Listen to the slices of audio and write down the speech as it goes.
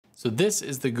So this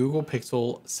is the Google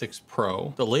Pixel 6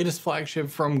 Pro, the latest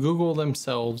flagship from Google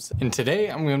themselves. And today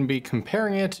I'm going to be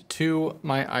comparing it to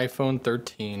my iPhone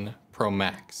 13 Pro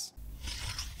Max.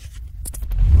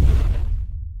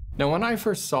 Now, when I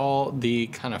first saw the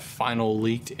kind of final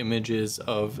leaked images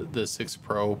of the 6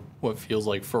 Pro, what feels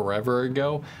like forever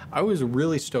ago, I was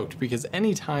really stoked because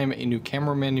anytime a new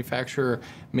camera manufacturer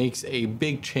makes a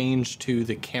big change to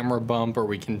the camera bump, or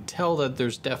we can tell that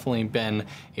there's definitely been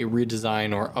a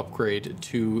redesign or upgrade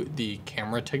to the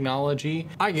camera technology,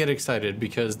 I get excited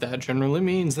because that generally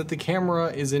means that the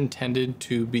camera is intended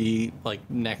to be like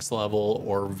next level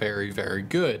or very, very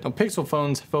good. Now, Pixel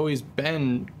phones have always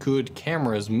been good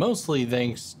cameras, mostly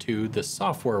thanks to the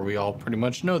software. We all pretty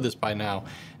much know this by now.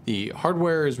 The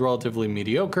hardware is relatively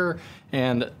mediocre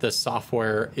and the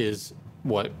software is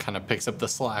what kind of picks up the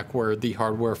slack where the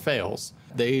hardware fails.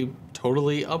 They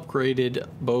totally upgraded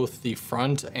both the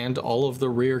front and all of the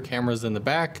rear cameras in the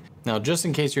back. Now, just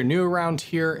in case you're new around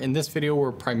here, in this video,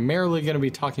 we're primarily going to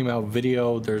be talking about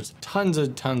video. There's tons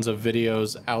of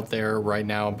videos out there right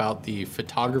now about the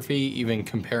photography, even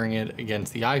comparing it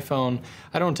against the iPhone.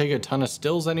 I don't take a ton of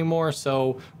stills anymore,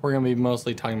 so we're going to be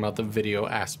mostly talking about the video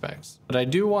aspects. But I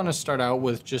do want to start out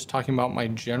with just talking about my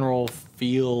general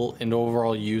feel and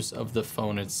overall use of the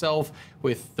phone itself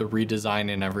with the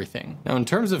redesign and everything. Now, in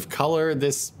terms of color,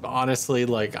 this honestly,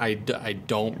 like I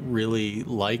don't really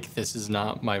like. This is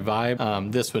not my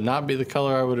vibe. This would not be the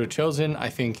color I would have chosen. I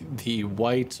think the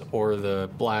white or the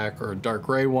black or dark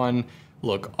gray one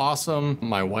look awesome.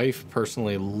 My wife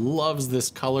personally loves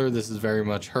this color. This is very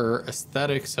much her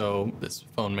aesthetic, so this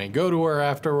phone may go to her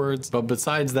afterwards. But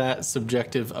besides that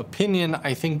subjective opinion,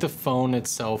 I think the phone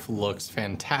itself looks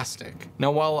fantastic.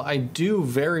 Now, while I do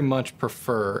very much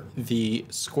prefer the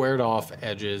squared off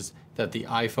edges that the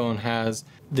iPhone has,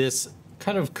 this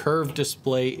kind of curved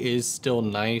display is still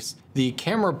nice. The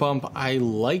camera bump, I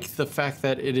like the fact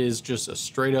that it is just a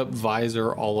straight up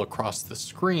visor all across the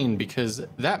screen, because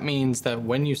that means that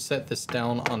when you set this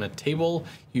down on a table,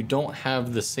 you don't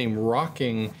have the same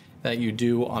rocking that you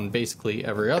do on basically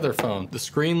every other phone. The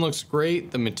screen looks great.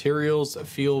 The materials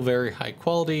feel very high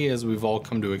quality, as we've all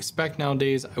come to expect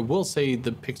nowadays. I will say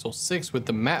the Pixel 6 with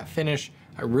the matte finish,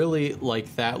 I really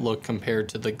like that look compared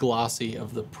to the glossy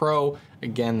of the Pro.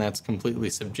 Again, that's completely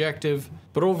subjective,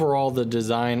 but overall the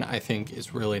design I think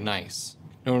is really nice.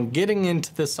 Now, getting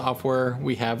into the software,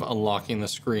 we have unlocking the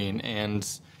screen, and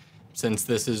since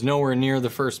this is nowhere near the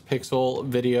first Pixel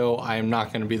video, I am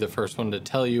not going to be the first one to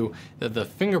tell you that the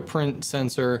fingerprint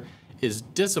sensor is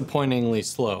disappointingly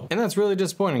slow. And that's really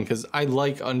disappointing because I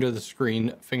like under the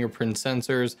screen fingerprint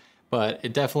sensors, but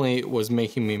it definitely was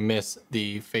making me miss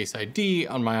the Face ID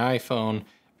on my iPhone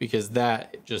because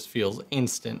that just feels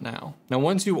instant now. Now,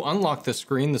 once you unlock the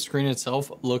screen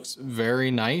itself looks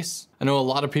very nice. I know a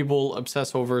lot of people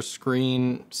obsess over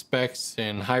screen specs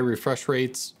and high refresh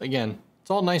rates. Again,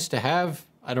 it's all nice to have.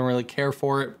 I don't really care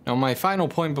for it. Now, my final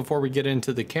point before we get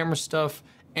into the camera stuff,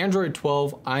 Android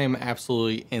 12, I am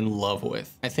absolutely in love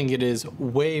with. I think it is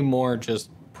way more just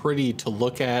pretty to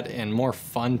look at and more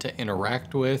fun to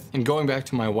interact with. And going back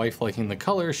to my wife liking the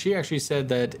color, she actually said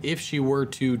that if she were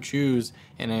to choose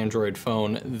an Android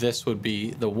phone, this would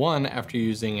be the one after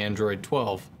using Android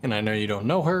 12. And I know you don't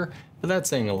know her, but that's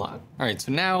saying a lot. All right,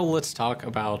 so now let's talk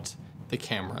about the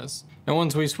cameras. Now,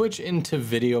 once we switch into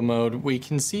video mode, we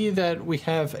can see that we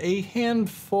have a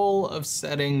handful of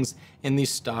settings in the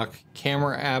stock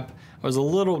camera app. I was a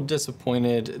little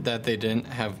disappointed that they didn't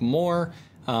have more.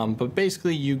 But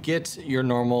basically you get your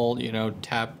normal,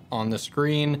 tap on the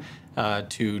screen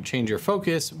to change your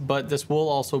focus, but this will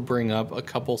also bring up a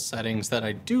couple settings that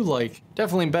I do like.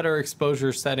 Definitely better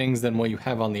exposure settings than what you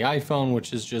have on the iPhone,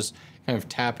 which is just kind of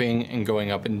tapping and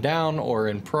going up and down, or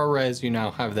in ProRes, you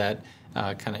now have that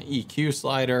kind of EQ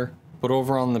slider. But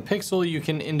over on the Pixel, you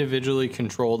can individually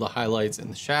control the highlights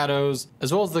and the shadows,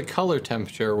 as well as the color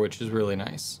temperature, which is really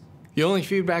nice. The only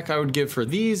feedback I would give for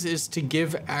these is to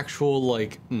give actual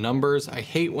numbers. I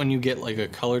hate when you get like a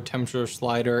color temperature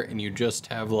slider and you just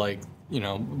have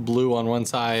blue on one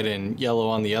side and yellow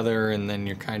on the other, and then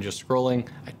you're kind of just scrolling.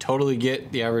 I totally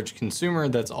get the average consumer,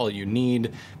 that's all you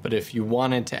need. But if you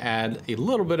wanted to add a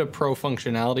little bit of pro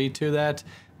functionality to that,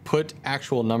 put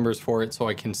actual numbers for it so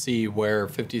I can see where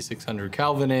 5600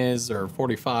 Kelvin is, or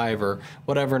 45, or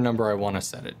whatever number I want to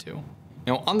set it to.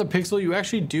 Now, on the Pixel, you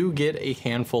actually do get a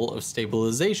handful of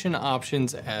stabilization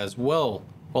options as well.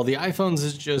 While the iPhone's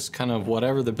is just kind of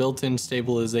whatever the built-in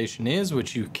stabilization is,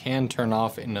 which you can turn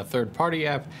off in a third-party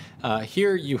app,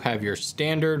 here you have your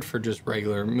standard for just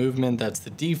regular movement. That's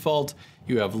the default.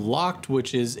 You have locked,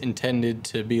 which is intended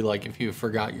to be like if you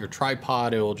forgot your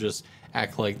tripod, it will just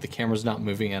act like the camera's not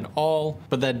moving at all,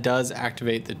 but that does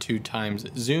activate the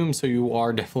 2x zoom, so you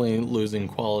are definitely losing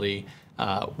quality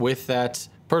with that.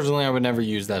 Personally, I would never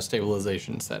use that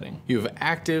stabilization setting. You have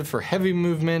active for heavy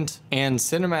movement and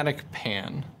cinematic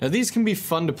pan. Now these can be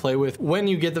fun to play with. When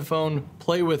you get the phone,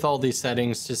 play with all these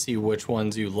settings to see which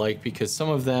ones you like, because some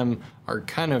of them are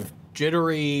kind of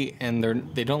jittery and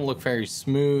they don't look very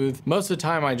smooth. Most of the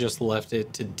time I just left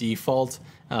it to default.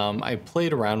 I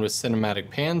played around with cinematic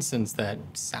pan since that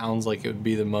sounds like it would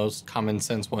be the most common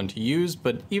sense one to use,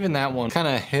 but even that one kind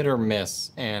of hit or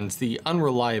miss, and the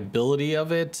unreliability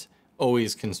of it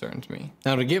always concerns me.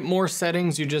 Now to get more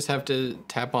settings, you just have to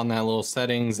tap on that little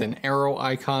settings and arrow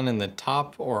icon in the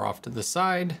top or off to the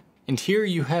side. And here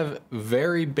you have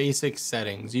very basic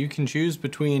settings. You can choose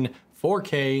between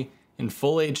 4K and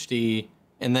full HD,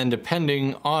 and then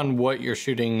depending on what you're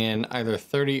shooting in, either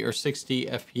 30 or 60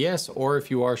 FPS, or if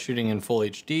you are shooting in full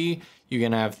HD, you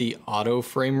can have the auto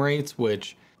frame rates,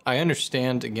 which I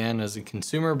understand again as a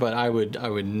consumer, but I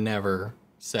would never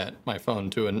set my phone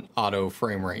to an auto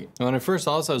frame rate. And when I first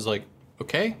saw this, I was like,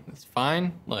 okay, that's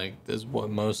fine. Like, this is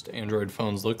what most Android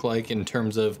phones look like in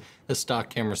terms of the stock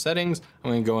camera settings.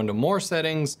 I'm gonna go into more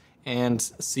settings and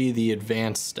see the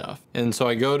advanced stuff. And so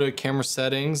I go to camera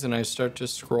settings and I start to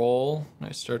scroll,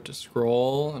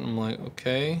 and I'm like,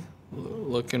 okay,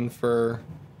 looking for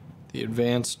the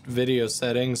advanced video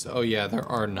settings. Oh yeah, there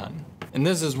are none. And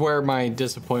this is where my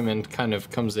disappointment kind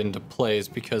of comes into place,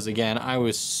 because again, I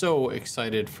was so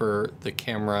excited for the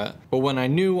camera, but when I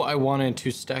knew I wanted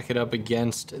to stack it up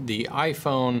against the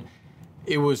iPhone,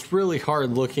 it was really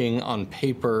hard looking on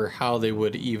paper how they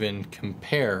would even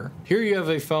compare. Here you have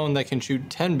a phone that can shoot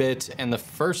 10-bit and the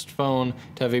first phone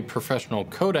to have a professional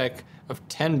codec of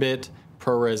 10-bit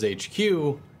ProRes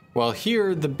HQ, while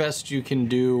here the best you can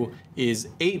do is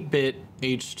 8-bit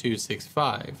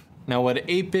H.265. Now what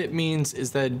 8-bit means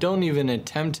is that don't even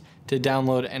attempt to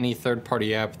download any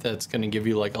third-party app that's going to give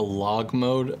you like a log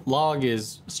mode. Log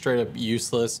is straight up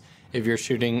useless. If you're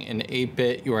shooting in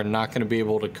 8-bit, you are not going to be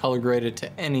able to color grade it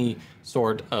to any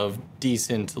sort of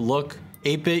decent look.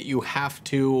 8-bit, you have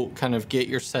to kind of get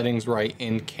your settings right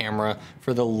in camera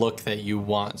for the look that you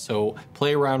want. So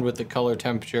play around with the color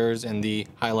temperatures and the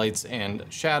highlights and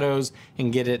shadows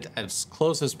and get it as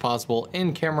close as possible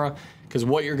in camera, because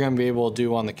what you're going to be able to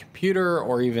do on the computer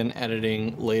or even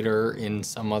editing later in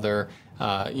some other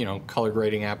color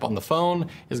grading app on the phone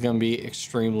is going to be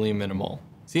extremely minimal.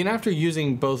 See, and after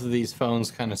using both of these phones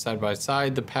kind of side by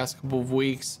side the past couple of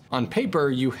weeks, on paper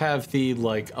you have the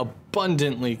like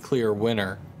abundantly clear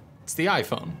winner. It's the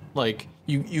iPhone. Like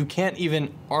you can't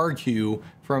even argue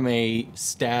from a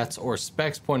stats or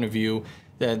specs point of view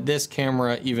that this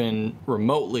camera even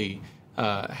remotely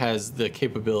has the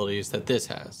capabilities that this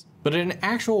has. But in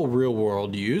actual real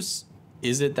world use,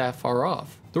 is it that far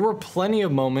off? There were plenty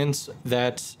of moments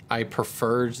that I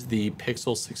preferred the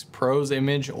Pixel 6 Pro's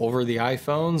image over the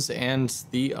iPhone's and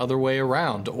the other way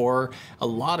around, or a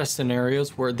lot of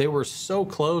scenarios where they were so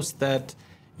close that,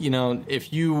 you know,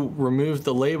 if you removed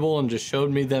the label and just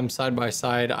showed me them side by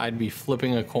side, I'd be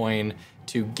flipping a coin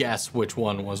to guess which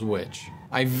one was which.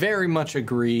 I very much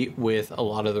agree with a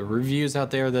lot of the reviews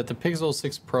out there that the Pixel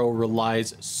 6 Pro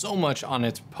relies so much on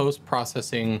its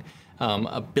post-processing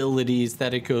abilities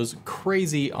that it goes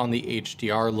crazy on the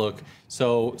HDR look.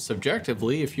 So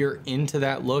subjectively, if you're into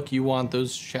that look, you want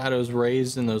those shadows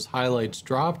raised and those highlights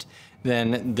dropped,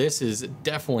 then this is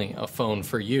definitely a phone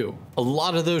for you. A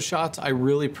lot of those shots, I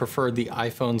really prefer the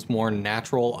iPhone's more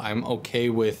natural. I'm okay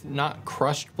with not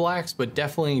crushed blacks, but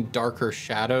definitely darker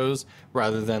shadows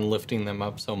rather than lifting them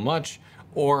up so much.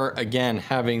 Or again,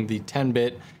 having the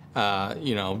 10-bit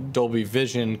Dolby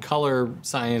Vision color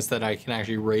science that I can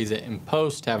actually raise it in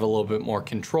post to have a little bit more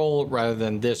control, rather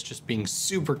than this just being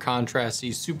super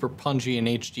contrasty, super punchy in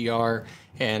HDR,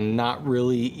 and not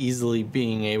really easily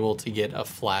being able to get a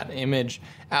flat image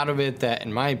out of it that,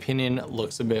 in my opinion,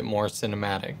 looks a bit more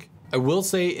cinematic. I will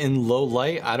say in low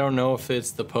light, I don't know if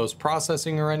it's the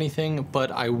post-processing or anything, but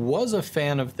I was a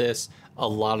fan of this a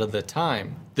lot of the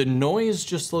time. The noise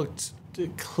just looked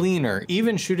cleaner.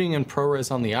 Even shooting in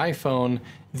ProRes on the iPhone,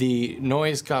 the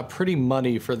noise got pretty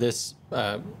muddy for this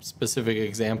specific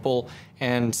example,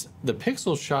 and the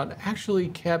Pixel shot actually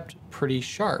kept pretty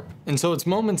sharp. And so it's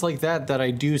moments like that that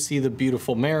I do see the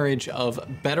beautiful marriage of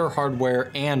better hardware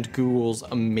and Google's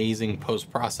amazing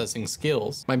post-processing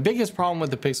skills. My biggest problem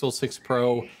with the Pixel 6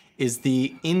 Pro is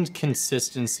the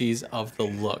inconsistencies of the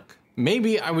look.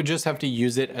 Maybe I would just have to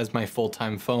use it as my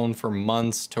full-time phone for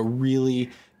months to really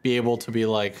be able to be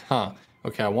like,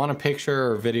 okay, I want a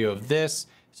picture or video of this.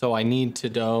 So I need to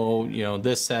know,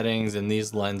 this settings and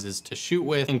these lenses to shoot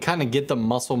with and kind of get the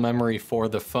muscle memory for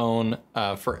the phone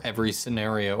for every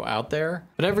scenario out there.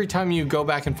 But every time you go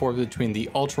back and forth between the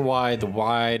ultra wide, the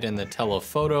wide, and the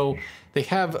telephoto, they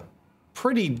have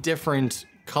pretty different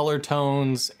color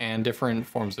tones and different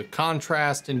forms of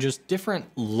contrast and just different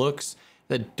looks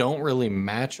that don't really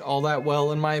match all that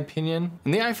well, in my opinion.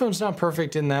 And the iPhone's not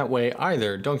perfect in that way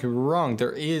either. Don't get me wrong,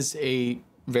 there is a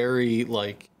very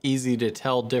easy to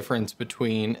tell difference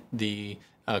between the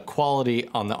quality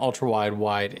on the ultra wide,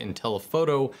 wide, and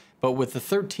telephoto, but with the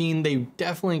 13 they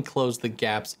definitely close the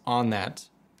gaps on that.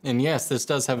 And yes, this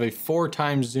does have a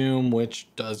 4x zoom, which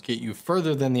does get you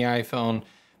further than the iPhone,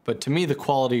 but to me the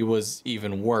quality was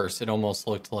even worse. It almost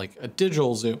looked like a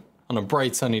digital zoom. On a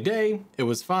bright sunny day it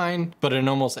was fine, but in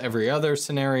almost every other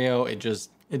scenario it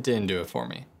didn't do it for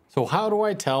me. So how do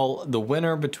I tell the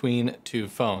winner between two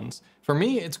phones? For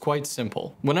me, it's quite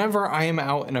simple. Whenever I am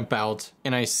out and about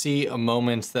and I see a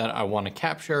moment that I want to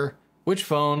capture, which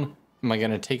phone am I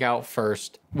going to take out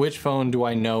first? Which phone do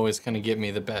I know is going to give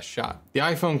me the best shot? The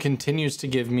iPhone continues to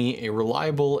give me a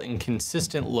reliable and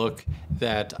consistent look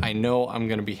that I know I'm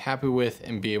going to be happy with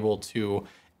and be able to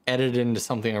edit into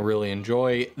something I really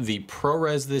enjoy. The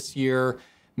ProRes this year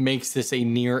makes this a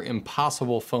near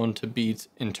impossible phone to beat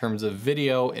in terms of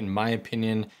video, in my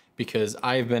opinion, because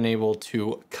I've been able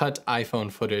to cut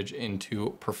iPhone footage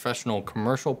into professional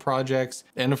commercial projects.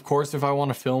 And of course, if I want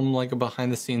to film like a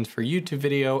behind the scenes for YouTube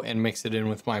video and mix it in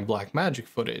with my Blackmagic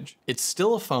footage, it's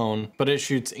still a phone, but it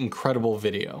shoots incredible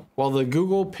video. While the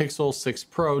Google Pixel 6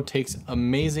 Pro takes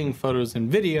amazing photos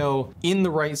and video in the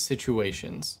right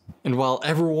situations. And while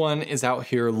everyone is out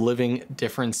here living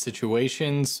different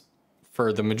situations,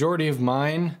 for the majority of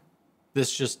mine,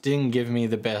 this just didn't give me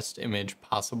the best image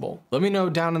possible. Let me know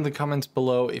down in the comments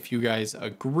below if you guys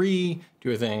agree. Do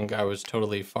you think I was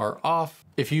totally far off?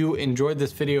 If you enjoyed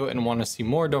this video and want to see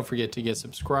more, don't forget to get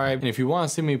subscribed. And if you want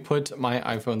to see me put my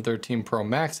iPhone 13 Pro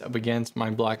Max up against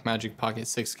my Blackmagic Pocket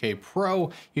 6K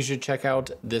Pro, you should check out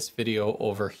this video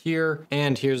over here.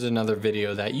 And here's another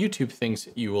video that YouTube thinks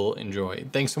you will enjoy.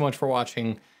 Thanks so much for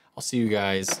watching. I'll see you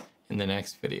guys in the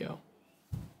next video.